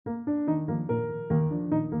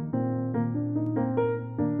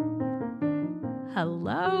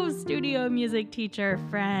Hello, studio music teacher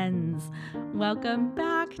friends. Welcome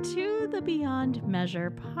back to the Beyond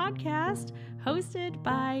Measure podcast, hosted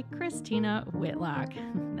by Christina Whitlock.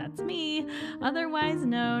 That's me, otherwise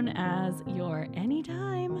known as your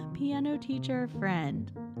anytime piano teacher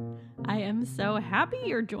friend. I am so happy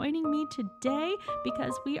you're joining me today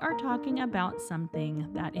because we are talking about something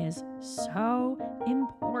that is so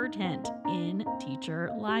important in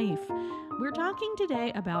teacher life. We're talking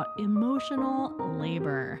today about emotional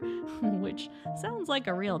labor, which sounds like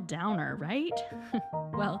a real downer, right?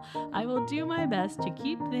 Well, I will do my best to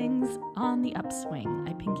keep things on the upswing,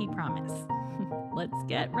 I pinky promise. Let's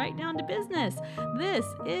get right down to business. This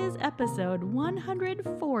is episode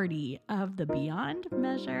 140 of the Beyond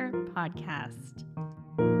Measure podcast.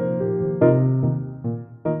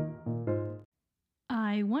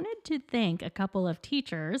 I wanted to thank a couple of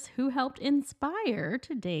teachers who helped inspire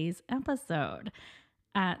today's episode.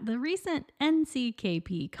 At the recent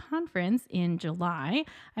NCKP conference in July,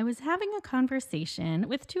 I was having a conversation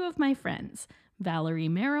with two of my friends, Valerie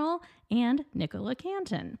Merrill and Nicola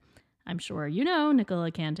Canton. I'm sure you know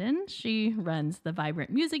Nicola Canton. She runs the Vibrant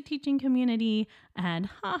Music Teaching Community, and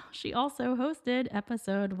she also hosted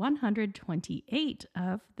episode 128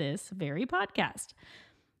 of this very podcast.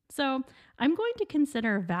 So I'm going to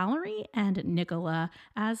consider Valerie and Nicola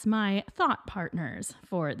as my thought partners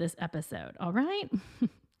for this episode, all right?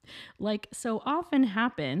 Like so often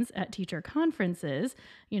happens at teacher conferences,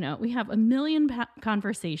 we have a million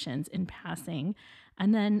conversations in passing,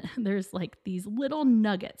 and then there's like these little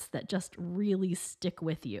nuggets that just really stick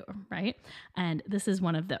with you, right? And this is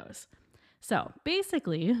one of those. So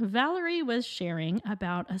basically, Valerie was sharing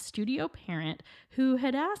about a studio parent who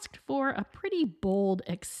had asked for a pretty bold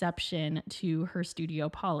exception to her studio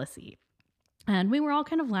policy. And we were all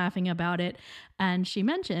kind of laughing about it. And she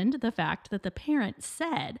mentioned the fact that the parent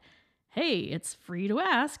said, "Hey, it's free to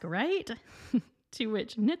ask, right?" To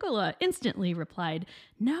which Nicola instantly replied,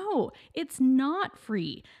 "No, it's not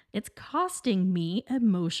free. It's costing me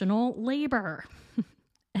emotional labor."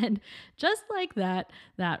 And just like that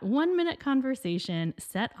 1 minute conversation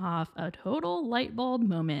set off a total light bulb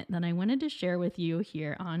moment that I wanted to share with you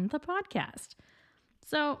here on the podcast.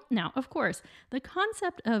 So now, of course, the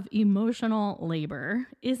concept of emotional labor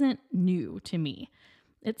isn't new to me.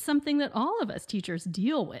 It's something that all of us teachers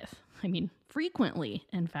deal with. Frequently,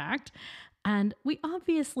 in fact. And we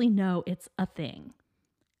obviously know it's a thing.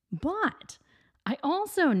 But I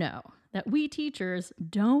also know that we teachers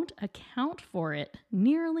don't account for it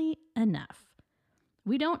nearly enough.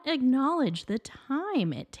 We don't acknowledge the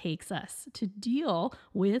time it takes us to deal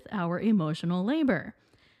with our emotional labor.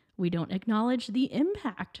 We don't acknowledge the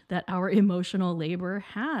impact that our emotional labor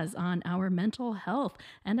has on our mental health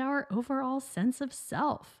and our overall sense of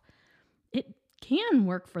self. It can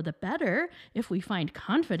work for the better if we find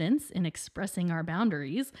confidence in expressing our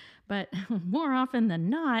boundaries, but more often than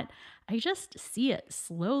not, I just see it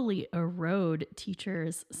slowly erode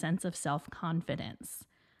teachers' sense of self-confidence.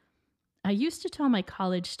 I used to tell my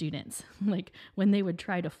college students, like when they would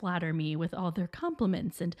try to flatter me with all their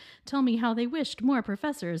compliments and tell me how they wished more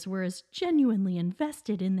professors were as genuinely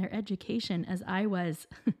invested in their education as I was,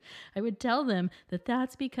 I would tell them that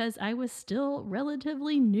that's because I was still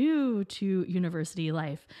relatively new to university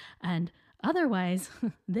life, and otherwise,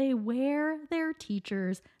 they wear their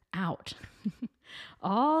teachers out.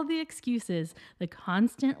 All the excuses, the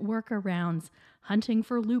constant workarounds, hunting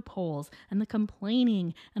for loopholes, and the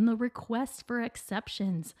complaining, and the requests for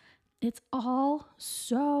exceptions. It's all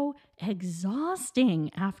so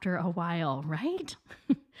exhausting after a while, right?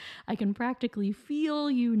 I can practically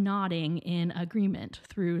feel you nodding in agreement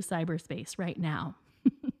through cyberspace right now.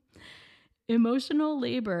 Emotional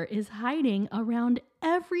labor is hiding around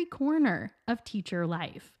every corner of teacher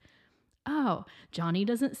life. Oh, Johnny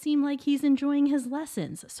doesn't seem like he's enjoying his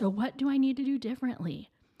lessons, so what do I need to do differently?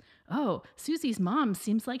 Oh, Susie's mom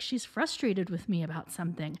seems like she's frustrated with me about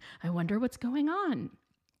something. I wonder what's going on.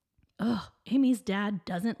 Ugh, Amy's dad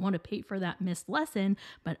doesn't want to pay for that missed lesson,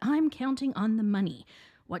 but I'm counting on the money.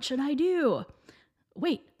 What should I do?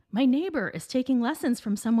 Wait, my neighbor is taking lessons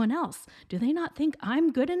from someone else. Do they not think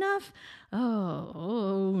I'm good enough?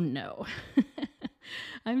 Oh no.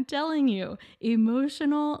 I'm telling you,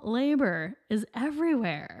 emotional labor is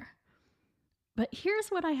everywhere. But here's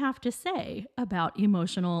what I have to say about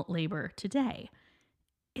emotional labor today.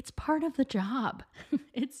 It's part of the job.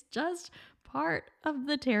 It's just part of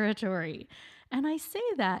the territory. And I say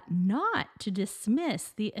that not to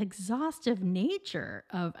dismiss the exhaustive nature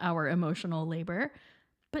of our emotional labor,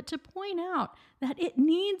 but to point out that it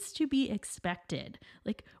needs to be expected.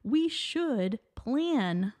 Like, we should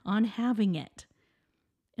plan on having it.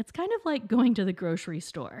 It's kind of like going to the grocery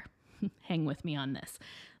store. Hang with me on this.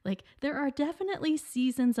 Like, there are definitely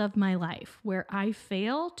seasons of my life where I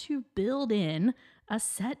fail to build in a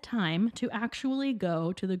set time to actually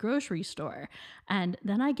go to the grocery store. And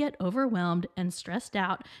then I get overwhelmed and stressed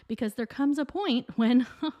out because there comes a point when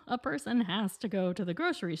a person has to go to the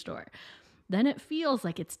grocery store. Then it feels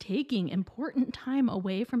like it's taking important time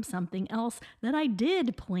away from something else that I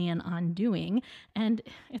did plan on doing, and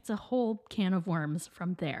it's a whole can of worms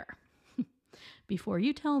from there. Before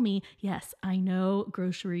you tell me, yes, I know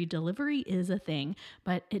grocery delivery is a thing,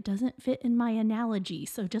 but it doesn't fit in my analogy,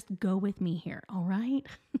 so just go with me here, all right?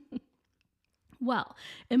 Well,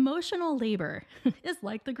 emotional labor is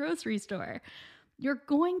like the grocery store. You're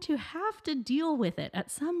going to have to deal with it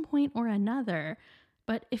at some point or another,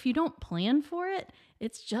 but if you don't plan for it,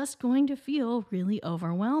 it's just going to feel really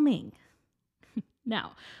overwhelming.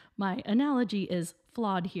 Now, my analogy is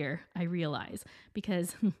flawed here, I realize,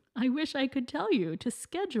 because I wish I could tell you to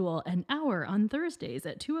schedule an hour on Thursdays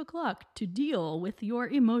at 2 o'clock to deal with your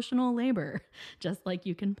emotional labor, just like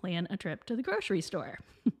you can plan a trip to the grocery store.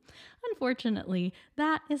 Unfortunately,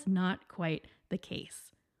 that is not quite the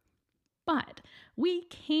case. But we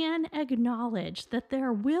can acknowledge that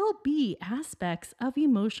there will be aspects of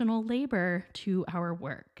emotional labor to our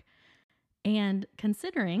work. And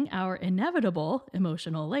considering our inevitable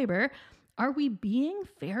emotional labor, are we being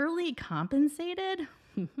fairly compensated?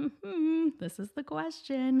 This is the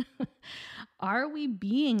question. Are we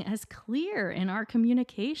being as clear in our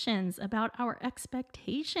communications about our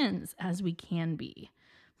expectations as we can be?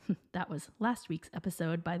 That was last week's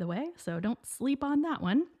episode, by the way, so don't sleep on that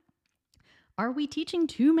one. Are we teaching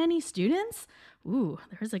too many students? Ooh,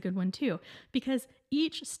 there's a good one too, because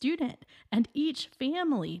each student and each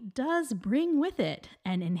family does bring with it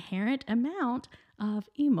an inherent amount of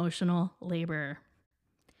emotional labor.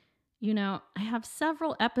 You know, I have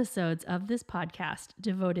several episodes of this podcast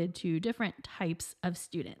devoted to different types of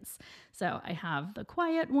students. So I have the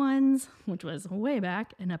quiet ones, which was way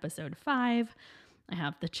back in episode 5. I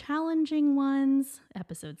have the challenging ones,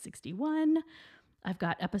 episode 61. I've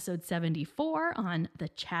got episode 74 on the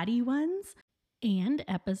chatty ones and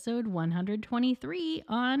episode 123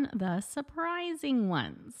 on the surprising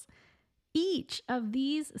ones. Each of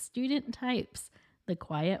these student types, the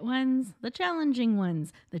quiet ones, the challenging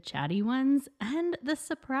ones, the chatty ones, and the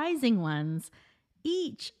surprising ones,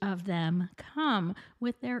 each of them come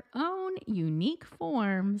with their own unique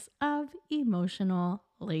forms of emotional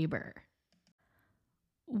labor.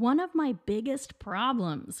 One of my biggest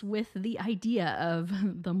problems with the idea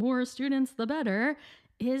of the more students, the better,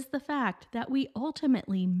 is the fact that we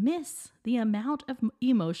ultimately miss the amount of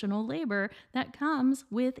emotional labor that comes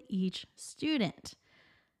with each student.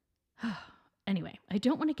 Anyway, I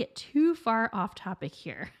don't want to get too far off topic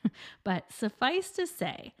here, but suffice to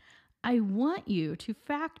say, I want you to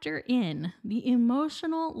factor in the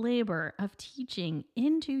emotional labor of teaching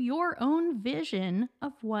into your own vision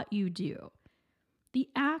of what you do. The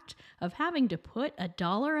act of having to put a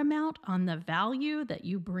dollar amount on the value that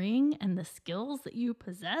you bring and the skills that you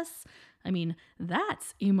possess,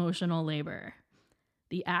 that's emotional labor.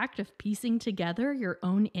 The act of piecing together your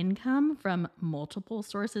own income from multiple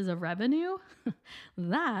sources of revenue,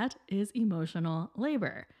 that is emotional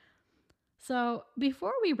labor. So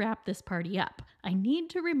before we wrap this party up, I need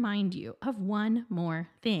to remind you of one more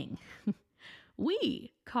thing.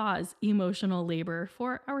 We cause emotional labor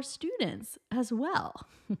for our students as well.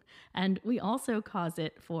 And we also cause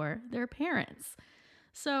it for their parents.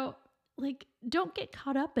 So, don't get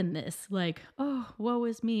caught up in this, oh, woe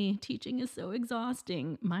is me, teaching is so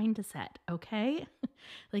exhausting mindset, okay?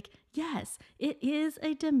 Yes, it is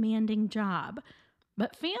a demanding job.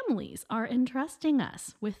 But families are entrusting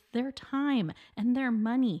us with their time and their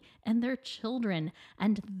money and their children,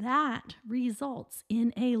 and that results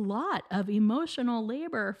in a lot of emotional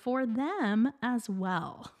labor for them as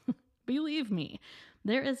well. Believe me,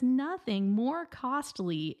 there is nothing more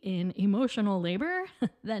costly in emotional labor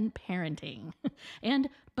than parenting and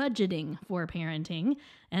budgeting for parenting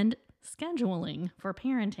and scheduling for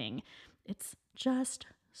parenting. It's just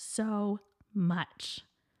so much.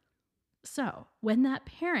 So, when that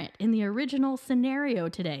parent in the original scenario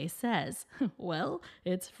today says, well,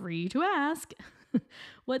 it's free to ask,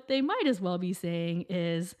 what they might as well be saying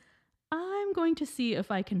is, I'm going to see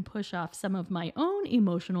if I can push off some of my own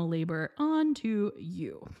emotional labor onto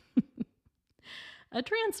you. A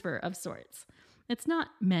transfer of sorts. It's not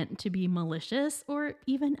meant to be malicious or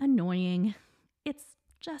even annoying. It's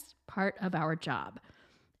just part of our job.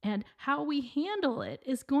 And how we handle it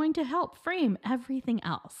is going to help frame everything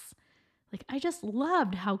else. I just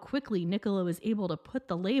loved how quickly Nicola was able to put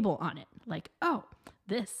the label on it. Oh,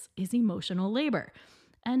 This is emotional labor.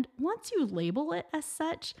 And once you label it as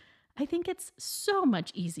such, I think it's so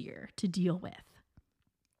much easier to deal with.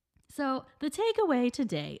 So, the takeaway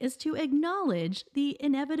today is to acknowledge the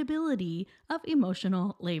inevitability of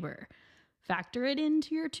emotional labor. Factor it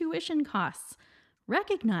into your tuition costs.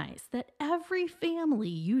 Recognize that every family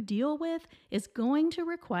you deal with is going to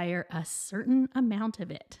require a certain amount of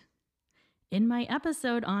it. In my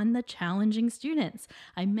episode on the challenging students,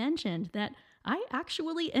 I mentioned that I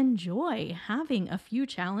actually enjoy having a few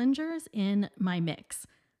challengers in my mix.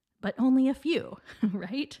 But only a few,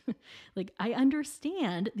 right? Like, I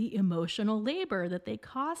understand the emotional labor that they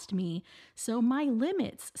cost me, so my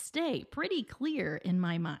limits stay pretty clear in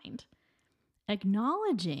my mind.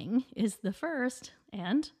 Acknowledging is the first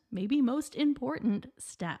and maybe most important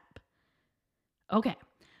step. Okay,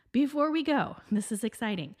 before we go, this is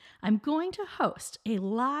exciting. I'm going to host a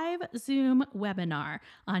live Zoom webinar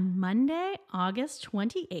on Monday, August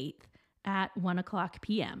 28th at 1:00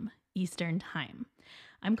 p.m. Eastern Time.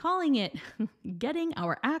 I'm calling it Getting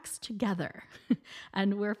Our Acts Together.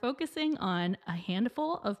 And we're focusing on a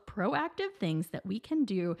handful of proactive things that we can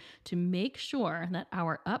do to make sure that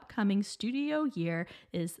our upcoming studio year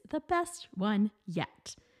is the best one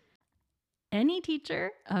yet. Any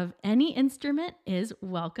teacher of any instrument is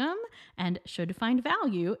welcome and should find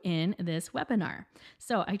value in this webinar.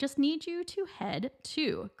 So I just need you to head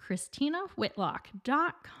to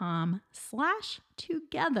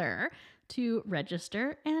christinawhitlock.com/together to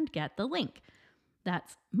register and get the link.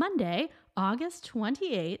 That's Monday, August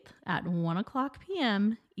 28th at 1:00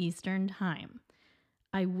 p.m. Eastern Time.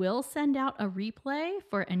 I will send out a replay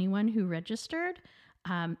for anyone who registered,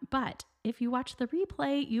 but if you watch the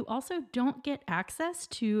replay, you also don't get access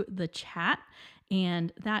to the chat,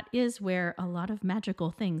 and that is where a lot of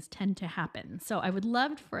magical things tend to happen. So I would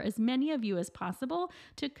love for as many of you as possible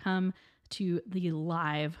to come to the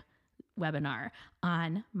live webinar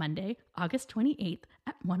on Monday, August 28th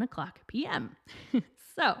at 1:00 p.m.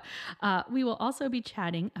 So we will also be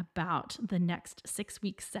chatting about the next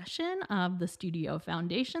 6-week session of the Studio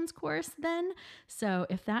Foundations course then. So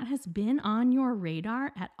if that has been on your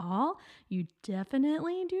radar at all, you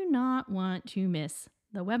definitely do not want to miss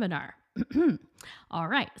the webinar. All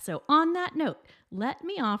right, so on that note, let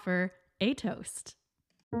me offer a toast.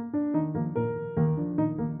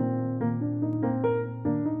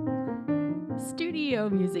 Studio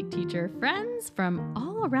music teacher friends from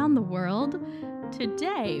all around the world,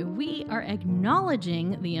 today we are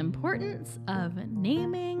acknowledging the importance of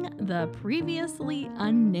naming the previously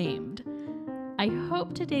unnamed. I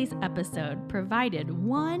hope today's episode provided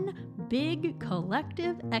one big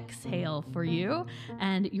collective exhale for you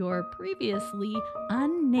and your previously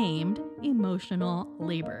unnamed emotional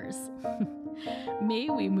labors. May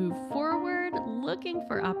we move forward looking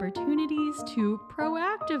for opportunities to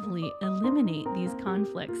proactively eliminate these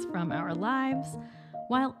conflicts from our lives,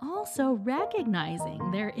 while also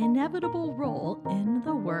recognizing their inevitable role in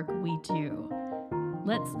the work we do.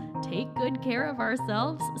 Let's take good care of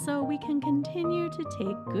ourselves so we can continue to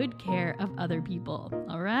take good care of other people,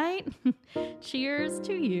 all right? Cheers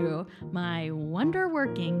to you, my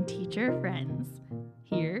wonder-working teacher friends.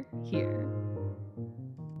 Hear, hear.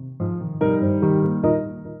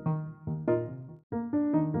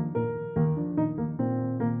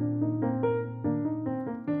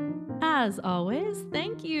 As always,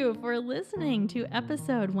 thank you for listening to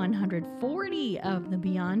episode 140 of the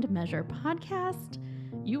Beyond Measure podcast.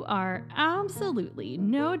 You are absolutely,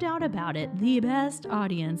 no doubt about it, the best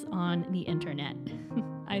audience on the internet.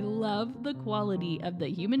 I love the quality of the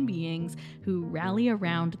human beings who rally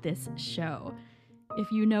around this show.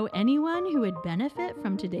 If you know anyone who would benefit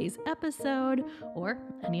from today's episode or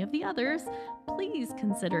any of the others, please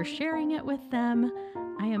consider sharing it with them.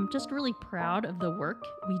 I am just really proud of the work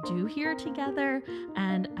we do here together,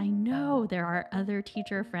 and I know there are other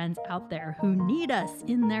teacher friends out there who need us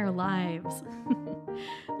in their lives.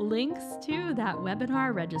 Links to that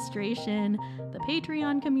webinar registration, the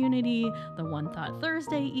Patreon community, the One Thought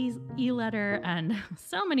Thursday e-letter, and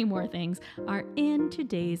so many more things are in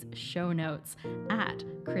today's show notes at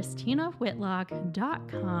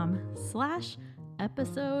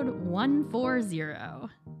christinawhitlock.com/episode 140.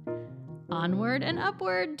 Onward and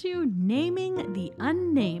upward to naming the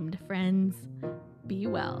unnamed, friends. Be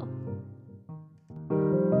well.